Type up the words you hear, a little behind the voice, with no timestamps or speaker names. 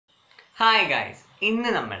Hi guys, ഇന്ന്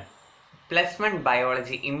നമ്മൾ +1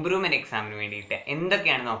 biology improvement എക്സാമിന് വേണ്ടിയിട്ട്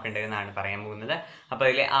എന്തൊക്കെയാണ് നോക്കേണ്ടതെന്നാണ് പറയാൻ പോകുന്നത്. അപ്പോൾ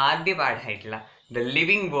അതിലെ ആദ്യ പാഠമായിട്ടുള്ള ദ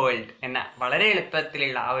ലിവിങ് വേൾഡ് എന്ന വളരെ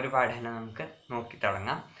എളുപ്പത്തിലുള്ള ആ ഒരു പാഠം നമുക്ക് നോക്കി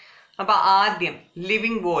തുടങ്ങാം. അപ്പോൾ ആദ്യം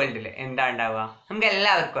ലിവിങ് വേൾഡിൽ എന്താ ഉണ്ടാവുക? നമുക്ക്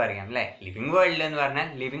എല്ലാവർക്കും അറിയാം അല്ലേ? ലിവിങ് വേൾഡിൽ എന്ന്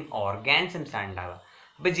പറഞ്ഞാൽ ലിവിങ് ഓർഗാനിസംസ് ആണ് ഉണ്ടാവുക.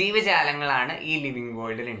 അപ്പോൾ ജീവജാലങ്ങളാണ് ഈ ലിവിങ്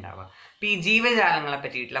വേൾഡിൽ ഉണ്ടാവുക. അപ്പോൾ ഈ ജീവജാലങ്ങളെ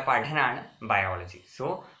പറ്റിയിട്ടുള്ള പഠനമാണ് biology. So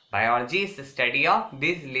biology is the study of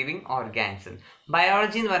this living organism.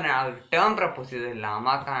 Biology എന്ന് പറഞ്ഞാൽ ആ ഒരു ടേം പ്രപ്പോസ് ചെയ്തത്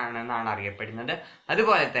ലാമാക്കാണെന്നാണ് അറിയപ്പെടുന്നത്.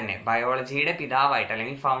 അതുപോലെ തന്നെ ബയോളജിയുടെ പിതാവായിട്ട്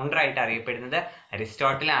അല്ലെങ്കിൽ ഫൗണ്ടറായിട്ട് അറിയപ്പെടുന്നത്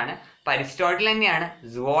അരിസ്റ്റോട്ടിലാണ്. അപ്പോൾ അരിസ്റ്റോട്ടിൽ തന്നെയാണ്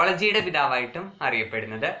സുവോളജിയുടെ പിതാവായിട്ടും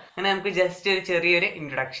അറിയപ്പെടുന്നത്. അങ്ങനെ നമുക്ക് ജസ്റ്റ് ഒരു ചെറിയൊരു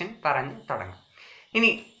ഇൻട്രൊഡക്ഷൻ പറഞ്ഞ് തുടങ്ങാം.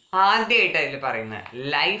 ഇനി ആദ്യമായിട്ട് അതിൽ പറയുന്നത്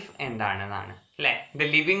ലൈഫ് എന്താണെന്നാണ് അല്ലേ?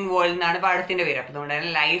 ദ ലിവിങ് വേൾഡ് എന്നാണ് പാഠത്തിൻ്റെ പേര്. അപ്പോൾ അതുകൊണ്ട്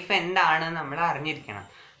തന്നെ ലൈഫ് എന്താണെന്ന് നമ്മൾ അറിഞ്ഞിരിക്കണം.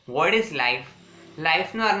 What is life? ലൈഫ്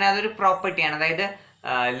എന്ന് പറഞ്ഞാൽ അതൊരു പ്രോപ്പർട്ടിയാണ്. അതായത്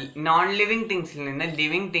നോൺ ലിവിങ് തിങ്സിൽ നിന്ന്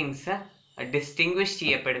ലിവിങ് തിങ്സ് ഡിസ്റ്റിങ്വിഷ്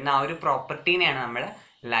ചെയ്യപ്പെടുന്ന ആ ഒരു പ്രോപ്പർട്ടീനെയാണ് നമ്മൾ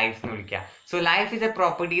ലൈഫ് എന്ന് വിളിക്കുക. So life is A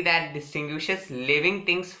property that ഡിസ്റ്റിങ്വിഷസ് living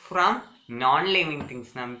things from non living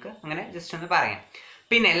things. നമുക്ക് അങ്ങനെ ജസ്റ്റ് ഒന്ന് പറയാം.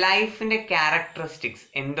 പിന്നെ ലൈഫിൻ്റെ ക്യാരക്ടറിസ്റ്റിക്സ്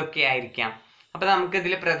എന്തൊക്കെയായിരിക്കാം? അപ്പോൾ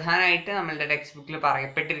നമുക്കിതിൽ പ്രധാനമായിട്ട് നമ്മളുടെ ടെക്സ്റ്റ് ബുക്കിൽ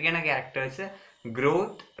പറയപ്പെട്ടിരിക്കുന്ന characters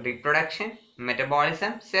growth, reproduction,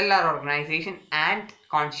 metabolism, cellular organisation and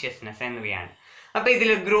consciousness എന്നിവയാണ്. അപ്പോൾ ഇതിൽ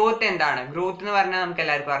ഗ്രോത്ത് എന്താണ്? ഗ്രോത്ത് എന്ന് പറഞ്ഞാൽ നമുക്ക്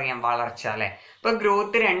എല്ലാവർക്കും അറിയാം, വളർച്ച അല്ലേ? അപ്പോൾ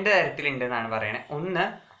ഗ്രോത്ത് രണ്ട് തരത്തിലുണ്ട് എന്നാണ് പറയുന്നത്. ഒന്ന്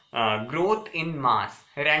ഗ്രോത്ത് ഇൻ മാസ്,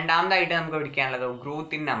 രണ്ടാമതായിട്ട് നമുക്ക് പഠിക്കാനുള്ളത്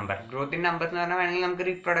growth in number. Growth in number എന്ന് പറഞ്ഞാൽ വേണമെങ്കിൽ നമുക്ക്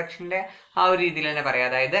റീപ്രൊഡക്ഷൻ്റെ ആ ഒരു രീതിയിൽ തന്നെ പറയാം,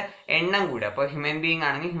 അതായത് എണ്ണം കൂടുക. അപ്പോൾ ഹ്യൂമൻ ബീങ്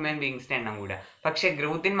ആണെങ്കിൽ ഹ്യൂമൻ ബീങ്സിൻ്റെ എണ്ണം കൂടുക. പക്ഷേ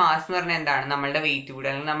ഗ്രോത്ത് ഇൻ മാസ് എന്ന് പറഞ്ഞാൽ എന്താണ്? നമ്മളുടെ വെയിറ്റ് കൂടുക,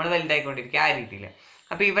 അല്ലെങ്കിൽ നമ്മൾ വലുതായിക്കൊണ്ടിരിക്കുക, ആ രീതിയിൽ.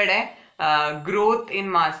 അപ്പോൾ ഇവിടെ ഗ്രോത്ത് ഇൻ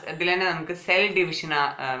മാസ് ഇതിൽ തന്നെ നമുക്ക് സെൽ ഡിവിഷൻ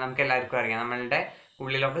നമുക്ക് എല്ലാവർക്കും അറിയാം. നമ്മളുടെ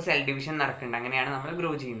ഉള്ളിലൊക്കെ സെൽ ഡിവിഷൻ നടക്കുന്നുണ്ട്, അങ്ങനെയാണ് നമ്മൾ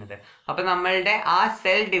ഗ്രോ ചെയ്യുന്നത്. അപ്പോൾ നമ്മളുടെ ആ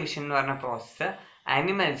സെൽ ഡിവിഷൻ എന്ന് പറഞ്ഞ പ്രോസസ്സ്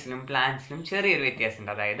ആനിമൽസിലും പ്ലാന്റ്സിലും ചെറിയൊരു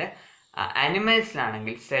വ്യത്യാസമുണ്ട്. അതായത്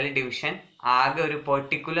ആനിമൽസിലാണെങ്കിൽ സെൽ ഡിവിഷൻ ആകെ ഒരു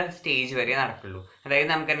പെർട്ടിക്കുലർ സ്റ്റേജ് വരെ നടക്കുള്ളൂ. അതായത്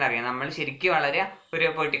നമുക്ക് തന്നെ അറിയാം, നമ്മൾ ശരിക്കും വളരെ ഒരു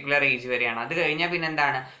പെർട്ടിക്കുലർ ഏജ് വരെയാണ്. അത് കഴിഞ്ഞാൽ പിന്നെ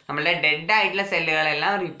എന്താണ്? നമ്മളുടെ ഡെഡ് ആയിട്ടുള്ള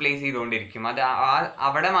സെല്ലുകളെല്ലാം റീപ്ലേസ് ചെയ്തുകൊണ്ടിരിക്കും. അത്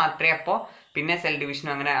അവിടെ മാത്രമേ അപ്പോൾ പിന്നെ സെൽ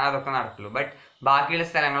ഡിവിഷനും അങ്ങനെ അതൊക്കെ നടക്കുള്ളൂ. ബട്ട് ബാക്കിയുള്ള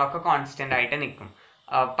സ്ഥലങ്ങളൊക്കെ കോൺസ്റ്റൻ്റ് ആയിട്ട് നിൽക്കും.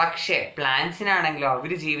 പക്ഷേ പ്ലാന്റ്സിനാണെങ്കിലോ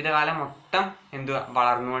അവർ ജീവിതകാലം മൊത്തം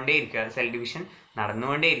വളർന്നുകൊണ്ടേ ഇരിക്കുക, സെൽ ഡിവിഷൻ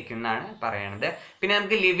നടന്നുകൊണ്ടേ ഇരിക്കും എന്നാണ് പറയണത്. പിന്നെ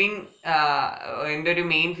നമുക്ക് ലിവിങ് എൻ്റെ ഒരു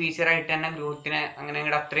മെയിൻ ഫീച്ചറായിട്ട് തന്നെ ഗ്രോത്തിനെ അങ്ങനെ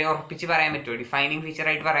അങ്ങോട്ട് അത്രയും ഉറപ്പിച്ച് പറയാൻ പറ്റുമോ? ഡിഫൈനിങ്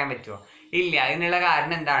ഫീച്ചറായിട്ട് പറയാൻ പറ്റുമോ? ഇല്ല. അതിനുള്ള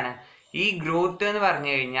കാരണം എന്താണ്? ഈ ഗ്രോത്ത് എന്ന്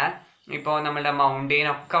പറഞ്ഞു കഴിഞ്ഞാൽ ഇപ്പോൾ നമ്മളുടെ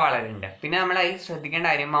മൗണ്ടെയിനൊക്കെ വളരുന്നുണ്ട്. പിന്നെ നമ്മൾ അതിൽ ശ്രദ്ധിക്കേണ്ട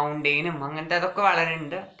കാര്യം മൗണ്ടെയിനും അങ്ങനത്തെ അതൊക്കെ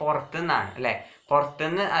വളരുന്നുണ്ട് പുറത്തുനിന്നാണ് അല്ലേ?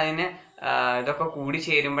 പുറത്തുനിന്ന് അതിന് ഇതൊക്കെ കൂടി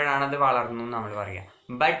ചേരുമ്പോഴാണ് അത് വളർന്നു എന്ന് നമ്മൾ പറയുക.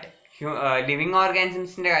 ബട്ട് ലിവിങ്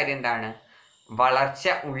ഓർഗാനിസംസിൻ്റെ കാര്യം എന്താണ്?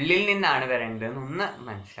 വളർച്ച ഉള്ളിൽ നിന്നാണ് വരേണ്ടതെന്ന് ഒന്ന്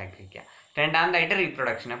മനസ്സിലാക്കി വയ്ക്കുക. രണ്ടാമതായിട്ട്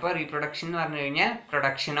റീപ്രൊഡക്ഷൻ. അപ്പോൾ റീപ്രൊഡക്ഷൻ എന്ന് പറഞ്ഞു കഴിഞ്ഞാൽ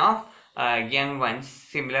production of young ones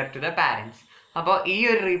similar to the parents. അപ്പോൾ ഈ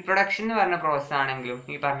ഒരു റീപ്രൊഡക്ഷൻ എന്ന് പറഞ്ഞ പ്രോസസ് ആണെങ്കിലും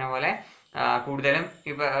ഈ പറഞ്ഞ പോലെ കൂടുതലും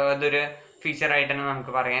ഇപ്പോൾ അതൊരു ഫീച്ചറായിട്ട് തന്നെ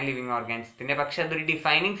നമുക്ക് പറയാം ലിവിങ് ഓർഗാനിസത്തിൻ്റെ. പക്ഷെ അതൊരു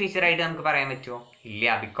ഡിഫൈനിങ് ഫീച്ചറായിട്ട് നമുക്ക് പറയാൻ പറ്റുമോ?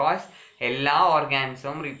 ഇല്ല. ബിക്കോസ് എല്ലാ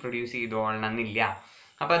ഓർഗാനിസവും റീപ്രൊഡ്യൂസ് ചെയ്തോളണം എന്നില്ല.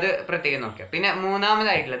 അപ്പോൾ അത് പ്രത്യേകം നോക്കുക. പിന്നെ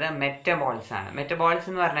മൂന്നാമതായിട്ടുള്ളത് മെറ്റബോളിസം ആണ്.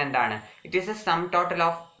 മെറ്റബോളിസം എന്ന് പറഞ്ഞാൽ എന്താണ്? It is A sum total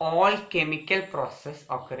of all chemical process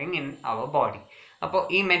occurring in our body. അപ്പോൾ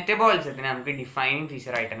ഈ മെറ്റബോളിസത്തിന് നമുക്ക് ഡിഫൈനിങ്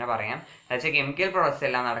ഫീച്ചറായിട്ട് തന്നെ പറയാം. എന്നുവെച്ചാൽ കെമിക്കൽ പ്രോസസ്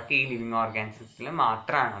എല്ലാം നടക്കുക ഈ ലിവിങ് ഓർഗാനിസംസിൽ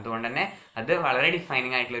മാത്രമാണ്. അതുകൊണ്ട് തന്നെ അത് വളരെ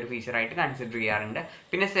ഡിഫൈനിങ് ആയിട്ടുള്ള ഒരു ഫീച്ചറായിട്ട് കൺസിഡർ ചെയ്യാറുണ്ട്.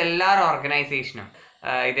 പിന്നെ സെല്ലുലാർ ഓർഗനൈസേഷനും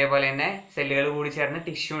ഇതേപോലെ തന്നെ സെല്ലുകൾ കൂടി ചേർന്ന്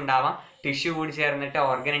ടിഷ്യൂ ഉണ്ടാവാം, ടിഷ്യൂ കൂടി ചേർന്നിട്ട്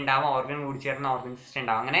ഓർഗൻ ഉണ്ടാവാം, ഓർഗൻ കൂടി ചേർന്ന് ഓർഗൻ സിസ്റ്റം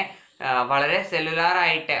ഉണ്ടാവും. അങ്ങനെ വളരെ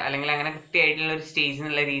സെല്ലുലാറായിട്ട് അല്ലെങ്കിൽ അങ്ങനെ കൃത്യമായിട്ടുള്ള ഒരു സ്റ്റേജ്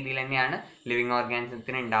എന്നുള്ള രീതിയിൽ തന്നെയാണ് ലിവിങ്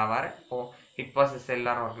ഓർഗാനിസത്തിന് ഉണ്ടാവാറ്. അപ്പോൾ it was A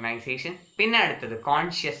cellular organisation. പിന്നെ അടുത്തത്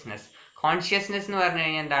കോൺഷ്യസ്നെസ്. കോൺഷ്യസ്നെസ് എന്ന് പറഞ്ഞു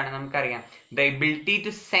കഴിഞ്ഞാൽ എന്താണ്? നമുക്കറിയാം the ability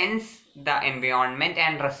to sense the environment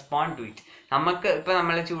and respond to it. നമുക്ക് ഇപ്പോൾ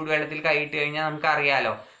നമ്മൾ ചൂടുവെള്ളത്തിൽ കൈയിട്ട് കഴിഞ്ഞാൽ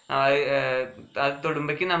നമുക്കറിയാലോ, അത്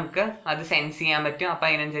തൊടുമ്പോഴേക്കും നമുക്ക് അത് സെൻസ് ചെയ്യാൻ പറ്റും. അപ്പോൾ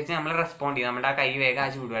അതിനനുസരിച്ച് നമ്മൾ റെസ്പോണ്ട് ചെയ്യും, നമ്മുടെ ആ കൈ വേഗം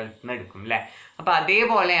ആ ചൂടുവെള്ളത്തിൽ നിന്ന് എടുക്കും അല്ലേ? അപ്പോൾ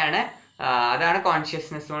അതേപോലെയാണ് അതാണ്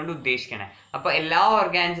കോൺഷ്യസ്നെസ് കൊണ്ട് ഉദ്ദേശിക്കണേ. അപ്പോൾ എല്ലാ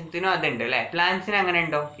ഓർഗാനിസത്തിനും അതുണ്ട് അല്ലേ? പ്ലാന്റ്സിന് അങ്ങനെ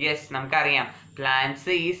ഉണ്ടോ? യെസ്, നമുക്കറിയാം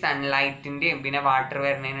പ്ലാന്റ്സ് ഈ സൺലൈറ്റിൻ്റെയും പിന്നെ വാട്ടർ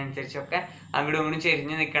വരുന്നതിനനുസരിച്ചൊക്കെ അങ്ങോട്ടും ഇങ്ങോട്ടും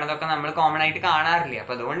ചെരിഞ്ഞ് നിൽക്കണതൊക്കെ നമ്മൾ കോമൺ ആയിട്ട് കാണാറില്ല.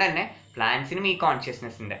 അപ്പോൾ അതുകൊണ്ട് തന്നെ പ്ലാന്റ്സിനും ഈ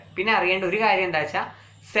കോൺഷ്യസ്നെസ് ഉണ്ട്. പിന്നെ അറിയേണ്ട ഒരു കാര്യം എന്താ വെച്ചാൽ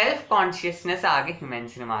സെൽഫ് കോൺഷ്യസ്നെസ് ആകെ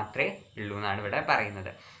ഹ്യൂമൻസിന് മാത്രമേ ഉള്ളൂ എന്നാണ് ഇവിടെ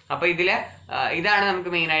പറയുന്നത്. അപ്പോൾ ഇതാണ്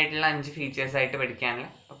നമുക്ക് മെയിനായിട്ടുള്ള 5 ഫീച്ചേഴ്സ് ആയിട്ട്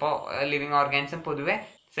പഠിക്കാനുള്ളത്. അപ്പോൾ ലിവിങ് ഓർഗാനിസം പൊതുവെ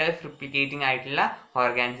സെൽഫ് റിപ്ലിക്കേറ്റിംഗ് ആയിട്ടുള്ള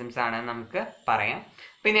ഓർഗാനിസംസ് ആണെന്ന് നമുക്ക് പറയാം.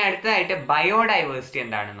 പിന്നെ അടുത്തതായിട്ട് ബയോഡൈവേഴ്സിറ്റി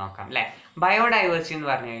എന്താണെന്ന് നോക്കാം അല്ലേ? ബയോഡൈവേഴ്സിറ്റി എന്ന്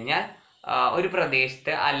പറഞ്ഞു കഴിഞ്ഞാൽ ഒരു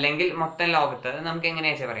പ്രദേശത്ത് അല്ലെങ്കിൽ മൊത്തം ലോകത്ത് നമുക്ക്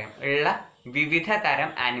എങ്ങനെയാ പറയാം ഉള്ള വിവിധ തരം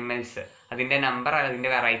ആനിമൽസ്, അതിൻ്റെ നമ്പർ, അതിൻ്റെ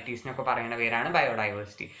വെറൈറ്റീസിനൊക്കെ പറയുന്ന പേരാണ്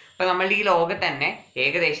ബയോഡൈവേഴ്സിറ്റി. അപ്പോൾ നമ്മളുടെ ഈ ലോകത്ത് തന്നെ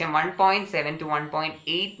ഏകദേശം 1.7 to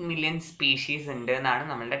 1.8 മില്യൺ സ്പീഷീസ് ഉണ്ട് എന്നാണ്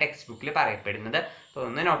നമ്മളുടെ ടെക്സ്റ്റ് ബുക്കിൽ പറയപ്പെടുന്നത്. അപ്പോൾ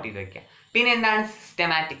ഒന്ന് നോട്ട് ചെയ്ത് വയ്ക്കുക. പിന്നെ എന്താണ്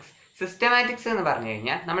സിസ്റ്റമാറ്റിക്സ്? സിസ്റ്റമാറ്റിക്സ് എന്ന് പറഞ്ഞു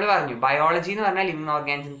കഴിഞ്ഞാൽ നമ്മൾ പറഞ്ഞു ബയോളജി എന്ന് പറഞ്ഞാൽ ലിവിങ്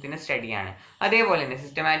ഓർഗാനിസത്തിൻ്റെ സ്റ്റഡിയാണ്. അതേപോലെ തന്നെ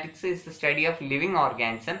systematics is the study of living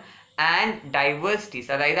organism and diversities,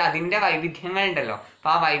 അതായത് അതിൻ്റെ വൈവിധ്യങ്ങൾ ഉണ്ടല്ലോ,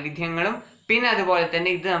 അപ്പോൾ ആ വൈവിധ്യങ്ങളും പിന്നെ അതുപോലെ തന്നെ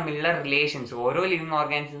ഇത് തമ്മിലുള്ള റിലേഷൻസ്, ഓരോ ലിവിങ്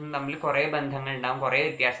ഓർഗാനിസവും തമ്മിൽ കുറേ ബന്ധങ്ങൾ ഉണ്ടാവും, കുറേ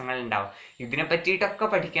വ്യത്യാസങ്ങൾ ഉണ്ടാവും. ഇതിനെ പറ്റിയിട്ടൊക്കെ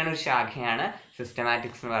പഠിക്കാൻ ഒരു ശാഖയാണ്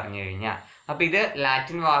സിസ്റ്റമാറ്റിക്സ് എന്ന് പറഞ്ഞു കഴിഞ്ഞാൽ. അപ്പോൾ ഇത്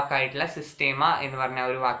ലാറ്റിൻ വാക്കായിട്ടുള്ള സിസ്റ്റേമ എന്ന് പറഞ്ഞ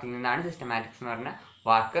ഒരു വാക്കിൽ നിന്നാണ് സിസ്റ്റമാറ്റിക്സ് എന്ന് പറഞ്ഞ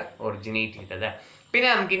വാക്ക് ഒറിജിനേറ്റ് ചെയ്തത്. പിന്നെ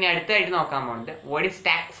നമുക്ക് ഇനി അടുത്തായിട്ട് നോക്കാൻ പോകുന്നത് വാട്ട് ഈസ്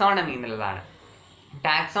ടാക്സോണമി എന്നുള്ളതാണ്.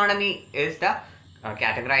 Taxonomy is the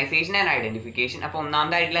categorisation and identification. അപ്പോൾ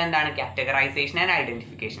ഒന്നാമതായിട്ടുള്ള എന്താണ് കാറ്റഗറൈസേഷൻ ആൻഡ്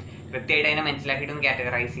ഐഡന്റിഫിക്കേഷൻ, കൃത്യമായിട്ട് അതിനെ മനസ്സിലാക്കിയിട്ടൊന്ന്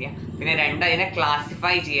കാറ്റഗറൈസ് ചെയ്യുക. പിന്നെ രണ്ട് അതിനെ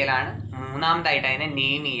ക്ലാസിഫൈ ചെയ്യലാണ്. മൂന്നാമതായിട്ട് അതിനെ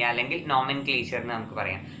നെയിം ചെയ്യുക, അല്ലെങ്കിൽ നോമെൻക്ലേച്ചർ എന്ന് നമുക്ക്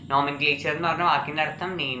പറയാം. നോമെൻക്ലേച്ചർ എന്ന് പറഞ്ഞ വാക്കിൻ്റെ അർത്ഥം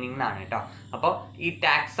നെയിമിംഗ് എന്നാണ് കേട്ടോ. അപ്പോൾ ഈ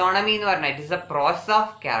ടാക്സോണമി എന്ന് പറഞ്ഞാൽ it is A process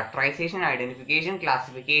of characterisation, identification,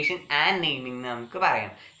 classification and naming എന്ന് നമുക്ക്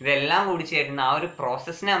പറയാം. ഇതെല്ലാം കൂടി ചേരുന്ന ആ ഒരു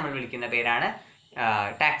പ്രോസസ്സിനെ നമ്മൾ വിളിക്കുന്ന പേരാണ്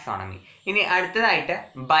ടാക്സോണമി. ഇനി അടുത്തതായിട്ട്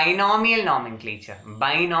binomial nomenclature.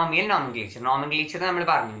 Binomial nomenclature, nomenclature നമ്മൾ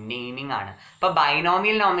പറഞ്ഞു നെയിമിംഗ് ആണ്. അപ്പോൾ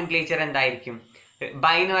ബൈനോമിയൽ നോമെൻക്ലേച്ചർ എന്തായിരിക്കും?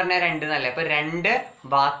 ബൈ എന്ന് പറഞ്ഞാൽ രണ്ട് എന്നല്ലേ, അപ്പോൾ രണ്ട്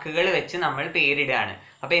വാക്കുകൾ വെച്ച് നമ്മൾ പേരിടുകയാണ്.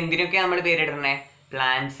 അപ്പോൾ എന്തിനൊക്കെയാണ് നമ്മൾ പേരിടണേ?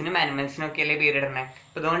 പ്ലാന്റ്സിനും ആനിമൽസിനും ഒക്കെ അല്ലേ പേരിടണേ.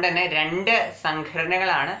 അപ്പോൾ അതുകൊണ്ട് തന്നെ രണ്ട്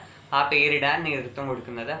സംഘടനകളാണ് ആ പേരിടാൻ നേതൃത്വം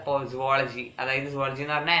കൊടുക്കുന്നത്. അപ്പോൾ സുവോളജി, അതായത് സുവോളജി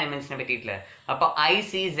എന്ന് പറഞ്ഞാൽ ആനിമൽസിനെ പറ്റിയിട്ടുള്ളത്. അപ്പോൾ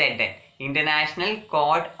ICZN international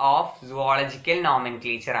code of zoological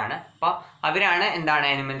nomenclature ആണ്. അപ്പോൾ അവരാണ് എന്താണ്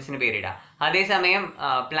ആനിമൽസിന് പേരിടുക. അതേസമയം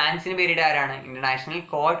പ്ലാന്റ്സിന് പേരിടുക ആരാണ്? International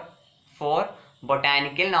code four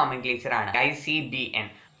botanical nomenclature ആണ്, ICBN.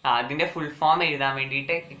 അതിൻ്റെ ഫുൾ ഫോം എഴുതാൻ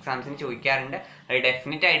വേണ്ടിയിട്ട് എക്സാംസിന് ചോദിക്കാറുണ്ട്. അത്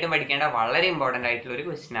ഡെഫിനറ്റ് ആയിട്ടും പഠിക്കേണ്ട വളരെ ഇമ്പോർട്ടൻ്റ് ആയിട്ടുള്ള ഒരു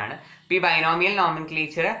ക്വസ്റ്റ്യൻ ആണ്. അപ്പോൾ ഈ ബൈനോമിയൽ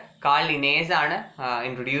നോമെൻക്ലേച്ചർ കാൾ ലിനേസ് ആണ്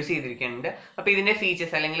ഇൻട്രൊഡ്യൂസ് ചെയ്തിരിക്കുന്നത്. അപ്പോൾ ഇതിൻ്റെ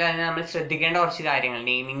ഫീച്ചേഴ്സ്, അല്ലെങ്കിൽ അതിന് നമ്മൾ ശ്രദ്ധിക്കേണ്ട കുറച്ച് കാര്യങ്ങൾ,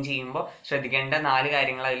 നെയിമിങ് ചെയ്യുമ്പോൾ ശ്രദ്ധിക്കേണ്ട 4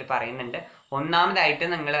 കാര്യങ്ങൾ അതിൽ പറയുന്നുണ്ട്. ഒന്നാമതായിട്ട്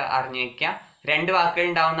നിങ്ങൾ അറിഞ്ഞു വയ്ക്കുക, 2 വാക്കുകൾ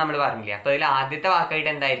ഉണ്ടാവും നമ്മൾ പറഞ്ഞില്ലേ. അപ്പോൾ അതിൽ ആദ്യത്തെ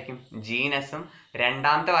വാക്കായിട്ട് എന്തായിരിക്കും? ജീനസും.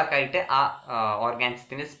 രണ്ടാമത്തെ വാക്കായിട്ട് ആ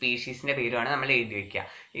ഓർഗാനിസത്തിൻ്റെ സ്പീഷീസിൻ്റെ പേരുമാണ് നമ്മൾ എഴുതി വയ്ക്കുക.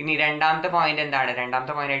 ഇനി രണ്ടാമത്തെ പോയിന്റ് എന്താണ്?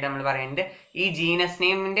 രണ്ടാമത്തെ പോയിന്റ് ആയിട്ട് നമ്മൾ പറയുന്നത് ഈ ജീനസ്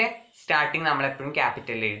നെയിമിൻ്റെ സ്റ്റാർട്ടിങ് നമ്മളെപ്പോഴും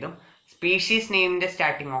ക്യാപിറ്റലിൽ എഴുതും, സ്പീഷീസ് നെയിമിൻ്റെ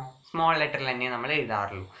സ്റ്റാർട്ടിങ്ങോ സ്മോൾ ലെറ്ററിൽ തന്നെ നമ്മൾ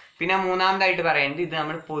എഴുതാറുള്ളൂ. പിന്നെ മൂന്നാമതായിട്ട് പറയുന്നത് ഇത്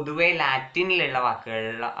നമ്മൾ പൊതുവെ ലാറ്റിനിലുള്ള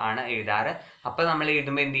വാക്കുകളിൽ ആണ് എഴുതാറ്. അപ്പോൾ നമ്മൾ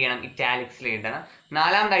എഴുതുമ്പോൾ എന്ത് ചെയ്യണം? ഇറ്റാലിക്സിൽ എഴുതണം.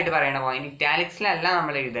 നാലാമതായിട്ട് പറയുന്ന പോയിന്റ് ഇറ്റാലിക്സിലല്ല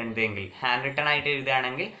നമ്മൾ എഴുതേണ്ടതെങ്കിൽ ഹാൻഡ് റിട്ടൺ ആയിട്ട്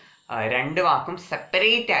എഴുതുകയാണെങ്കിൽ 2 വാക്കും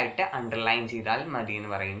സെപ്പറേറ്റ് ആയിട്ട് അണ്ടർലൈൻ ചെയ്താൽ മതി എന്ന്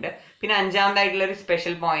പറയുന്നുണ്ട്. പിന്നെ അഞ്ചാമതായിട്ടുള്ള ഒരു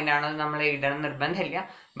സ്പെഷ്യൽ പോയിന്റ് ആണ്, നമ്മൾ എഴുതണം നിർബന്ധമില്ല,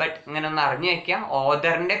 ബട്ട് ഇങ്ങനെ ഒന്ന് അറിഞ്ഞു വെക്കുക,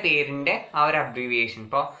 ഓതറിന്റെ പേരിന്റെ ആ ഒരു അബ്രീവിയേഷൻ.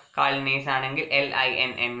 ഇപ്പോൾ കാളിനേസ് ആണെങ്കിൽ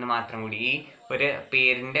LINN എന്ന് മാത്രം കൂടി ഈ ഒരു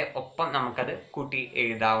പേരിന്റെ ഒപ്പം നമുക്കത് കൂട്ടി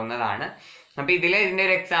എഴുതാവുന്നതാണ്. അപ്പോൾ ഇതിന്റെ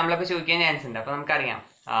ഒരു എക്സാമ്പിളൊക്കെ ചോദിക്കാൻ ചാൻസ് ഉണ്ട്. അപ്പോൾ നമുക്കറിയാം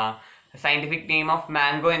സയന്റിഫിക് നെയിം ഓഫ്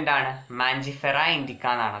മാംഗോ എന്താണ്? മാഞ്ചിഫെറ ഇൻഡിക്ക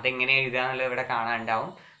എന്നാണ്. അതെങ്ങനെ എഴുതുക എന്നുള്ളത് ഇവിടെ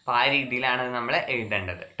കാണാനുണ്ടാവും. അപ്പോൾ ആ രീതിയിലാണ് അത് നമ്മൾ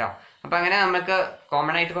എഴുതേണ്ടത് കേട്ടോ. അപ്പോൾ അങ്ങനെ നമുക്ക്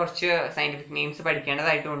കോമൺ ആയിട്ട് കുറച്ച് സയന്റിഫിക് നെയിംസ്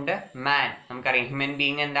പഠിക്കേണ്ടതായിട്ടുണ്ട്. മാൻ നമുക്കറിയാം, ഹ്യൂമൻ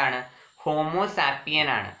ബീങ് എന്താണ്? ഹോമോ സാപ്പിയൻ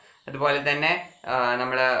ആണ്. അതുപോലെ തന്നെ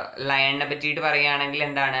നമ്മൾ ലയണിനെ പറ്റിയിട്ട് പറയുകയാണെങ്കിൽ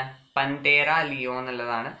എന്താണ്? പന്തേറ ലിയോ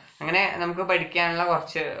എന്നുള്ളതാണ്. അങ്ങനെ നമുക്ക് പഠിക്കാനുള്ള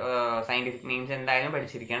കുറച്ച് സയന്റിഫിക് നെയിംസ് എന്തായാലും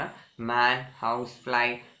പഠിച്ചിരിക്കണം. മാൻ, house fly,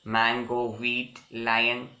 mango, wheat,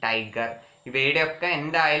 lion, tiger, ഇവയുടെ ഒക്കെ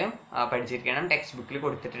എന്തായാലും പഠിച്ചിരിക്കണം. ടെക്സ്റ്റ് ബുക്കിൽ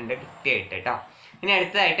കൊടുത്തിട്ടുണ്ട് കൃത്യമായിട്ട് കേട്ടോ. ഇനി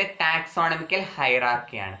അടുത്തതായിട്ട് ടാക്സോണമിക്കൽ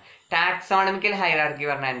ഹൈറാർക്കിയാണ്. ടാക്സോണമിക്കൽ ഹൈറാർക്കി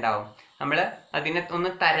പറഞ്ഞാൽ എന്താവും? നമ്മൾ അതിനെ ഒന്ന്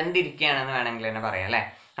തരംതിരിക്കുകയാണെന്ന് വേണമെങ്കിൽ തന്നെ പറയാം അല്ലേ.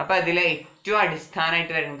 അപ്പോൾ അതിൽ ഏറ്റവും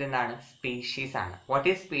അടിസ്ഥാനമായിട്ട് വരുന്നത് എന്താണ്? സ്പീഷീസ് ആണ്. What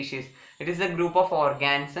is species? It is A group of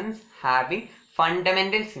organisms having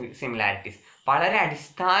fundamental similarities. വളരെ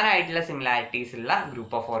അടിസ്ഥാനമായിട്ടുള്ള സിമിലാരിറ്റീസ് ഉള്ള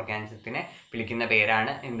ഗ്രൂപ്പ് ഓഫ് ഓർഗാനിസത്തിനെ വിളിക്കുന്ന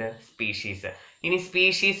പേരാണ് എന്ത്? സ്പീഷീസ്. ഇനി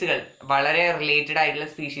സ്പീഷീസുകൾ, വളരെ റിലേറ്റഡ് ആയിട്ടുള്ള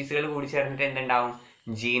സ്പീഷീസുകൾ കൂടി ചേർന്നിട്ട് എന്തുണ്ടാവും?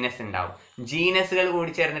 ജീനസ് ഉണ്ടാവും. ജീനസുകൾ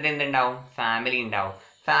കൂടി ചേർന്നിട്ട് എന്തുണ്ടാവും? ഫാമിലി ഉണ്ടാവും.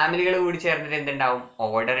 ഫാമിലികൾ കൂടി ചേർന്നിട്ട് എന്തുണ്ടാവും?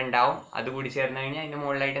 ഓർഡർ ഉണ്ടാവും. അത് കൂടി ചേർന്ന് കഴിഞ്ഞാൽ അതിൻ്റെ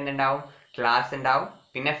മുകളിലായിട്ട് എന്തുണ്ടാവും? ക്ലാസ് ഉണ്ടാവും,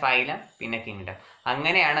 പിന്നെ ഫൈലം, പിന്നെ കിങ്ഡം.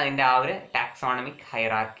 അങ്ങനെയാണ് അതിൻ്റെ ആ ഒരു ടാക്സോണമിക്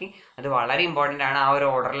ഹൈറാർക്കി. അത് വളരെ ഇമ്പോർട്ടൻ്റ് ആണ്. ആ ഒരു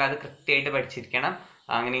ഓർഡറിൽ അത് കൃത്യമായിട്ട് പഠിച്ചിരിക്കണം.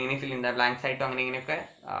 അങ്ങനെ ഇങ്ങനെ ഫിൽ ഇൻ ദ ബ്ലാങ്ക്സ് ആയിട്ടോ അങ്ങനെ ഇങ്ങനെയൊക്കെ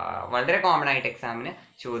വളരെ കോമൺ ആയിട്ട് എക്സാമിന്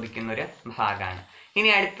ചോദിക്കുന്നൊരു ഭാഗമാണ്. ഇനി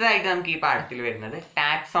അടുത്തതായിട്ട് നമുക്ക് ഈ പാഠത്തിൽ വരുന്നത്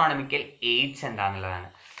ടാക്സോണമിക്കൽ ഏജ് എന്താണെന്നുള്ളതാണ്.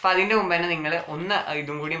 അപ്പോൾ അതിൻ്റെ മുമ്പ് തന്നെ നിങ്ങൾ ഒന്ന്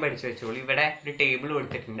ഇതും കൂടിയും പഠിച്ചു വെച്ചോളൂ. ഇവിടെ ഒരു ടേബിൾ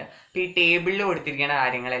കൊടുത്തിട്ടുണ്ട്. അപ്പോൾ ഈ ടേബിളിൽ കൊടുത്തിരിക്കുന്ന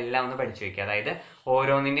കാര്യങ്ങളെല്ലാം ഒന്ന് പഠിച്ചു വയ്ക്കുക. അതായത്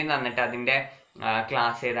ഓരോന്നിൻ്റെയും തന്നിട്ട് അതിൻ്റെ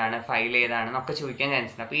ക്ലാസ് ഏതാണ്, ഫൈൽ ഏതാണെന്നൊക്കെ ചോദിക്കാൻ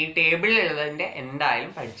ചാൻസ് ഉണ്ട്. അപ്പോൾ ഈ ടേബിളിലുള്ളതിൻ്റെ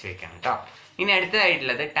എന്തായാലും പഠിച്ചു വെക്കണം കേട്ടോ. ഇനി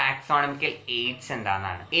അടുത്തതായിട്ടുള്ളത് ടാക്സോണമിക്കൽ എയ്ഡ്സ്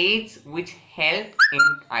എന്താണെന്നാണ്. AIDS which help in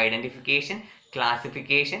identification,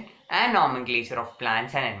 classification and nomenclature of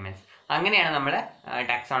plants and animals. അങ്ങനെയാണ് നമ്മൾ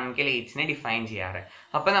ടാക്സോണമിക്കൽ എയ്ഡ്സിനെ ഡിഫൈൻ ചെയ്യാറ്.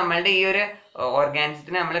 അപ്പോൾ നമ്മളുടെ ഈ ഒരു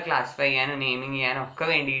ഓർഗാനിസത്തിനെ നമ്മൾ ക്ലാസിഫൈ ചെയ്യാനും നെയിമിങ് ചെയ്യാനും ഒക്കെ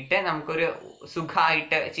വേണ്ടിയിട്ട് നമുക്കൊരു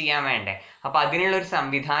സുഖമായിട്ട് ചെയ്യാൻ വേണ്ടേ. അപ്പോൾ അതിനുള്ളൊരു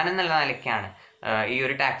സംവിധാനം എന്നുള്ള നിലയ്ക്കാണ് ഈ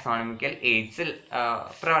ഒരു ടാക്സോണമിക്കൽ എയ്ഡ്സിൽ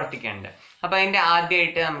പ്രവർത്തിക്കേണ്ടത്. അപ്പോൾ അതിൻ്റെ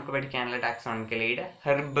ആദ്യമായിട്ട് നമുക്ക് പഠിക്കാനുള്ള taxonomical aid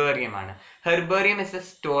ഹെർബേറിയമാണ്. Herbarium is A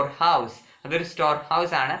store house. അതൊരു സ്റ്റോർ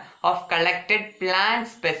ഹൗസ് ആണ് of collected plant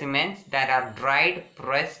specimens that are dried,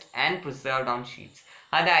 pressed and preserved on sheets.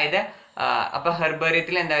 അതായത് അപ്പോൾ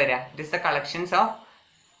ഹെർബേറിയത്തിൽ എന്താ വരിക? It is the collections of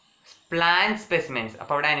plant specimens.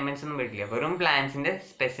 അപ്പോൾ അവിടെ അനിമൽസ് ഒന്നും വരില്ല, വെറും പ്ലാന്റ്സിൻ്റെ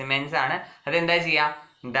സ്പെസിമെൻസ് ആണ്. അതെന്താ ചെയ്യുക?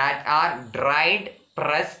 That are dried,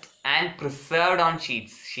 pressed and preserved on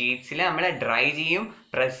sheets. ഷീറ്റ്സിൽ നമ്മൾ ഡ്രൈ ചെയ്യും,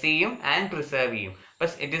 പ്രസ് ചെയ്യും ആൻഡ് പ്രിസർവ് ചെയ്യും. അപ്പോൾ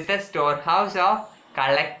it is the store house of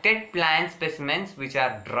collected plant specimens which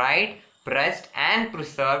are dried, pressed and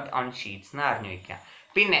preserved on sheets എന്ന് അറിഞ്ഞു വയ്ക്കുക.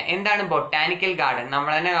 പിന്നെ എന്താണ് ബൊട്ടാനിക്കൽ ഗാർഡൻ?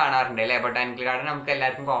 നമ്മൾ തന്നെ കാണാറുണ്ട് അല്ലേ? ബൊട്ടാനിക്കൽ ഗാർഡൻ നമുക്ക്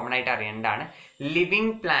എല്ലാവർക്കും കോമൺ ആയിട്ട് അറിയേണ്ടതാണ്.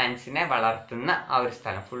 ലിവിങ് പ്ലാന്റ്സിനെ വളർത്തുന്ന ആ ഒരു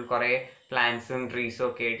സ്ഥലം, ഫുൾ കുറേ പ്ലാന്റ്സും ട്രീസും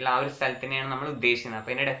ഒക്കെ ആയിട്ടുള്ള ആ ഒരു സ്ഥലത്തിനെയാണ് നമ്മൾ ഉദ്ദേശിക്കുന്നത്.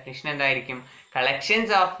 അപ്പോൾ ഇതിൻ്റെ ഡെഫിനിഷൻ എന്തായിരിക്കും?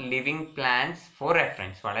 Collections of living plants four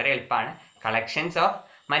reference. വളരെ എളുപ്പമാണ്. Collections of,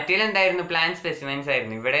 മറ്റേലെന്തായിരുന്നു? പ്ലാന്റ് സ്പെസിമെൻസ്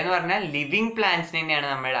ആയിരുന്നു. ഇവിടെ എന്ന് പറഞ്ഞാൽ ലിവിങ് പ്ലാന്റ്സിന് തന്നെയാണ്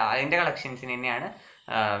നമ്മൾ അതിൻ്റെ കളക്ഷൻസിന് തന്നെയാണ്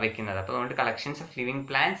വെക്കുന്നത്. അപ്പോൾ അതുകൊണ്ട് കളക്ഷൻസ് ഓഫ് ലിവിങ്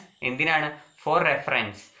പ്ലാന്റ്സ് എന്തിനാണ്? Four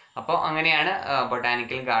reference. അപ്പോൾ അങ്ങനെയാണ്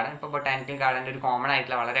ബൊട്ടാനിക്കൽ ഗാർഡൻ. ഇപ്പോൾ ബൊട്ടാനിക്കൽ ഗാർഡൻ്റെ ഒരു കോമൺ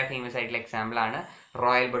ആയിട്ടുള്ള വളരെ ഫേമസ് ആയിട്ടുള്ള എക്സാമ്പിളാണ്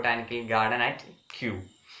royal botanical garden at Q.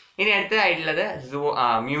 ഇനി അടുത്തതായിട്ടുള്ളത്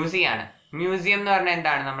മ്യൂസിയം ആണ്. മ്യൂസിയം എന്ന് പറഞ്ഞാൽ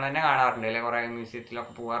എന്താണ്? നമ്മൾ തന്നെ കാണാറുണ്ട് അല്ലെ? കുറേ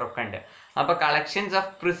മ്യൂസിയത്തിലൊക്കെ പോകാറൊക്കെ ഉണ്ട്. അപ്പോൾ collections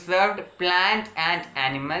of preserved plant and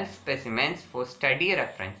animal specimens four study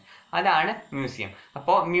reference, അതാണ് മ്യൂസിയം.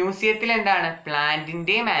 അപ്പോൾ മ്യൂസിയത്തിൽ എന്താണ്?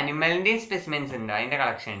 പ്ലാന്റിൻ്റെയും ആനിമലിൻ്റെയും സ്പെസിമെൻസ് ഉണ്ട്, അതിൻ്റെ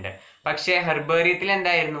കളക്ഷൻ ഉണ്ട്. പക്ഷേ ഹെർബേറിയത്തിൽ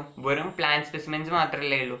എന്തായിരുന്നു? വെറും പ്ലാന്റ് സ്പെസിമെൻസ്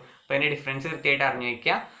മാത്രമല്ലേ ഉള്ളൂ. അപ്പോൾ അതിൻ്റെ ഡിഫറൻസ് കൃത്യമായിട്ട് അറിഞ്ഞു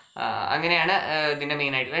വയ്ക്കുക. അങ്ങനെയാണ് ഇതിൻ്റെ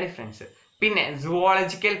മെയിൻ ആയിട്ടുള്ള ഡിഫറൻസ്. പിന്നെ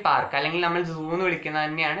സുവോളജിക്കൽ പാർക്ക്, അല്ലെങ്കിൽ നമ്മൾ സൂ എന്ന് വിളിക്കുന്നത്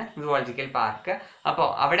തന്നെയാണ് സുവോളജിക്കൽ പാർക്ക്. അപ്പോൾ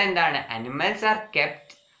അവിടെ എന്താണ്? Animals R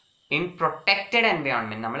kept in protected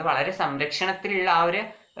environment. നമ്മൾ വളരെ സംരക്ഷണത്തിലുള്ള ആ ഒരു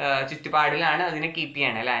ചുറ്റുപാടിലാണ് അതിനെ കീപ്പ്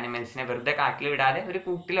ചെയ്യണം അല്ലെ? ആനിമൽസിനെ വെറുതെ കാട്ടിൽ വിടാതെ ഒരു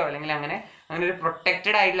കൂട്ടിലോ അല്ലെങ്കിൽ അങ്ങനെ ഒരു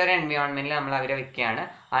പ്രൊട്ടക്റ്റഡ് ആയിട്ടുള്ള ഒരു എൻവയോൺമെന്റിൽ നമ്മൾ അവരെ വെക്കുകയാണ്.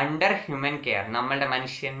 അണ്ടർ ഹ്യൂമൻ കെയർ, നമ്മളുടെ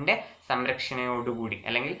മനുഷ്യന്റെ സംരക്ഷണയോടുകൂടി,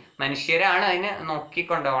 അല്ലെങ്കിൽ മനുഷ്യരാണ് അതിനെ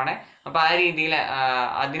നോക്കിക്കൊണ്ടുപോകണേ. അപ്പോൾ ആ രീതിയിൽ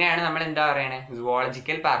അതിനെയാണ് നമ്മൾ എന്താ പറയണേ?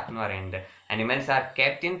 സുവോളജിക്കൽ പാർക്ക് എന്ന് പറയുന്നത്. Animals R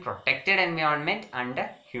kept in protected environment under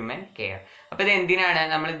human care. അപ്പോൾ ഇത് എന്തിനാണ്?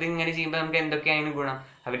 നമ്മളിത് ഇങ്ങനെ ചെയ്യുമ്പോൾ നമുക്ക് എന്തൊക്കെയാണ് ഗുണം?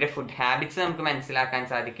 അവരുടെ ഫുഡ് ഹാബിറ്റ്സ് നമുക്ക് മനസ്സിലാക്കാൻ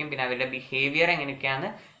സാധിക്കും. പിന്നെ അവരുടെ ബിഹേവിയർ എങ്ങനെയൊക്കെയാണ്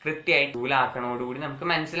കൃത്യമായിട്ട് ടൂലാക്കണോടുകൂടി നമുക്ക്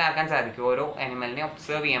മനസ്സിലാക്കാൻ സാധിക്കും. ഓരോ അനിമലിനെ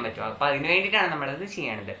ഒബ്സർവ് ചെയ്യാൻ പറ്റും. അപ്പോൾ അതിന് വേണ്ടിയിട്ടാണ് നമ്മളത്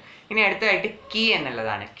ചെയ്യേണ്ടത്. ഇനി അടുത്തതായിട്ട് കീ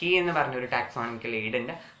എന്നുള്ളതാണ്. കീ എന്ന് പറഞ്ഞൊരു ടാക്സോണമിക്കൽ എയ്ഡ്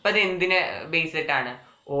ഉണ്ട്. അപ്പോൾ അത് എന്തിനെ ബേസ് ചെയ്തിട്ടാണ്?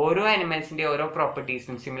 ഓരോ അനിമൽസിൻ്റെ ഓരോ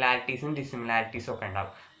പ്രോപ്പർട്ടീസും സിമിലാരിറ്റീസും ഡിസിമിലാരിറ്റീസും ഒക്കെ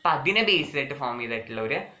ഉണ്ടാവും. അപ്പോൾ അതിനെ ബേസ് ചെയ്തിട്ട് ഫോം ചെയ്തിട്ടുള്ള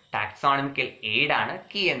ഒരു ടാക്സോണമിക്കൽ എയ്ഡ് ആണ്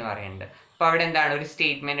കീ എന്ന് പറയുന്നത്. അപ്പോൾ അവിടെ എന്താണ്? ഒരു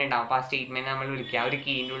സ്റ്റേറ്റ്മെൻറ്റ് ഉണ്ടാവും. അപ്പോൾ ആ സ്റ്റേറ്റ്മെൻറ്റ് നമ്മൾ വിളിക്കുക, ഒരു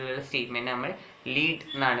കീൻ്റെ ഉള്ളിലുള്ള സ്റ്റേറ്റ്മെൻറ്റ് നമ്മൾ ലീഡ്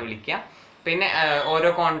എന്നാണ് വിളിക്കുക. പിന്നെ ഓരോ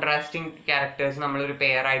കോൺട്രാസ്റ്റിംഗ് ക്യാരക്ടേഴ്സ് നമ്മളൊരു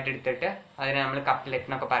പെയർ ആയിട്ട് എടുത്തിട്ട് അതിനെ നമ്മൾ കപ്ലെറ്റ്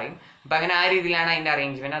എന്നൊക്കെ പറയും. അപ്പോൾ അങ്ങനെ ആ രീതിയിലാണ് അതിൻ്റെ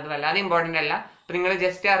അറേഞ്ച്മെൻറ്റ്. അത് വല്ലാതെ ഇമ്പോർട്ടൻ്റ് അല്ല. അപ്പോൾ നിങ്ങൾ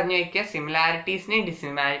ജസ്റ്റ് അറിഞ്ഞു വയ്ക്കുക, സിമിലാരിറ്റീസിനെയും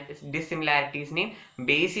ഡിസിമിലാരിറ്റീസിനെയും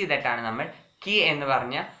ബേസ് ചെയ്തിട്ടാണ് നമ്മൾ കീ എന്ന്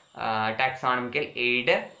പറഞ്ഞ ടാക്സോണമിക്കൽ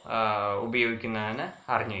എയ്ഡ് ഉപയോഗിക്കുന്നതെന്ന്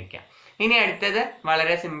അറിഞ്ഞു വയ്ക്കുക. ഇനി അടുത്തത്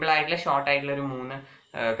വളരെ സിമ്പിളായിട്ടുള്ള ഷോർട്ടായിട്ടുള്ള ഒരു 3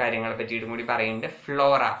 കാര്യങ്ങളെ പറ്റിയിട്ടും കൂടി പറയുന്നുണ്ട്.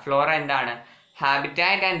 ഫ്ലോറ. ഫ്ലോറ എന്താണ്?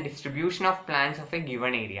 Habitat and distribution of plants of A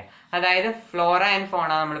given area. അതായത് ഫ്ലോറ ആൻഡ് ഫോണ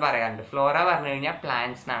നമ്മൾ പറയാറുണ്ട്. ഫ്ലോറ പറഞ്ഞു കഴിഞ്ഞാൽ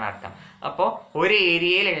പ്ലാന്റ്സ് എന്നാണ് അർത്ഥം. അപ്പോൾ ഒരു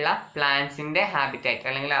ഏരിയയിലുള്ള പ്ലാന്റ്സിൻ്റെ ഹാബിറ്റാറ്റ്,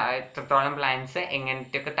 അല്ലെങ്കിൽ എത്രത്തോളം പ്ലാന്റ്സ്,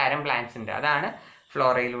 എങ്ങനത്തെയൊക്കെ തരം പ്ലാന്റ്സ് ഉണ്ട്, അതാണ്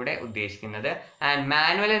ഫ്ലോറയിലൂടെ ഉദ്ദേശിക്കുന്നത്. ആൻഡ്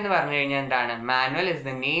മാനുവൽ എന്ന് പറഞ്ഞു കഴിഞ്ഞാൽ എന്താണ്? Manual is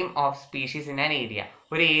the name of species in an area.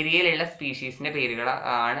 ഒരു ഏരിയയിലുള്ള സ്പീഷീസിൻ്റെ പേരുകൾ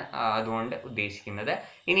ആണ് അതുകൊണ്ട് ഉദ്ദേശിക്കുന്നത്.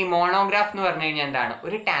 ഇനി മോണോഗ്രാഫ് എന്ന് പറഞ്ഞു കഴിഞ്ഞാൽ എന്താണ്?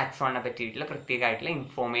 ഒരു ടാക്സോണിനെ പറ്റിയിട്ടുള്ള പ്രത്യേകമായിട്ടുള്ള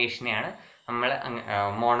ഇൻഫോർമേഷനെയാണ് നമ്മൾ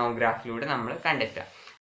മോണോഗ്രാഫിലൂടെ നമ്മൾ കണ്ടെത്തുക.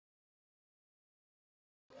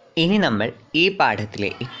 ഇനി നമ്മൾ ഈ പാഠത്തിലെ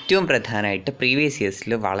ഏറ്റവും പ്രധാനമായിട്ട് പ്രീവിയസ്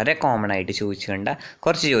ഇയേഴ്സിൽ വളരെ കോമൺ ആയിട്ട് ചോദിച്ചു കണ്ട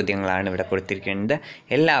കുറച്ച് ചോദ്യങ്ങളാണ് ഇവിടെ കൊടുത്തിരിക്കുന്നത്.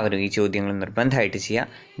 എല്ലാവരും ഈ ചോദ്യങ്ങൾ നിർബന്ധമായിട്ട് ചെയ്യുക.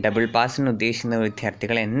 ഡബിൾ പാസിന് ഉദ്ദേശിക്കുന്ന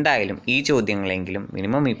വിദ്യാർത്ഥികൾ എന്തായാലും ഈ ചോദ്യങ്ങളെങ്കിലും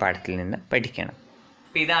മിനിമം ഈ പാഠത്തിൽ നിന്ന് പഠിക്കണം.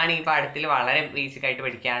 അപ്പോൾ ഇതാണ് ഈ പാഠത്തിൽ വളരെ ബേസിക് ആയിട്ട്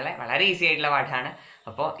പഠിക്കാനുള്ള വളരെ ഈസി ആയിട്ടുള്ള പാഠമാണ്.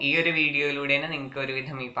 അപ്പോൾ ഈ ഒരു വീഡിയോയിലൂടെ തന്നെ നിങ്ങൾക്ക്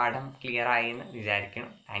ഒരുവിധം ഈ പാഠം ക്ലിയർ ആയി എന്ന്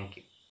വിചാരിക്കണം. Thank you.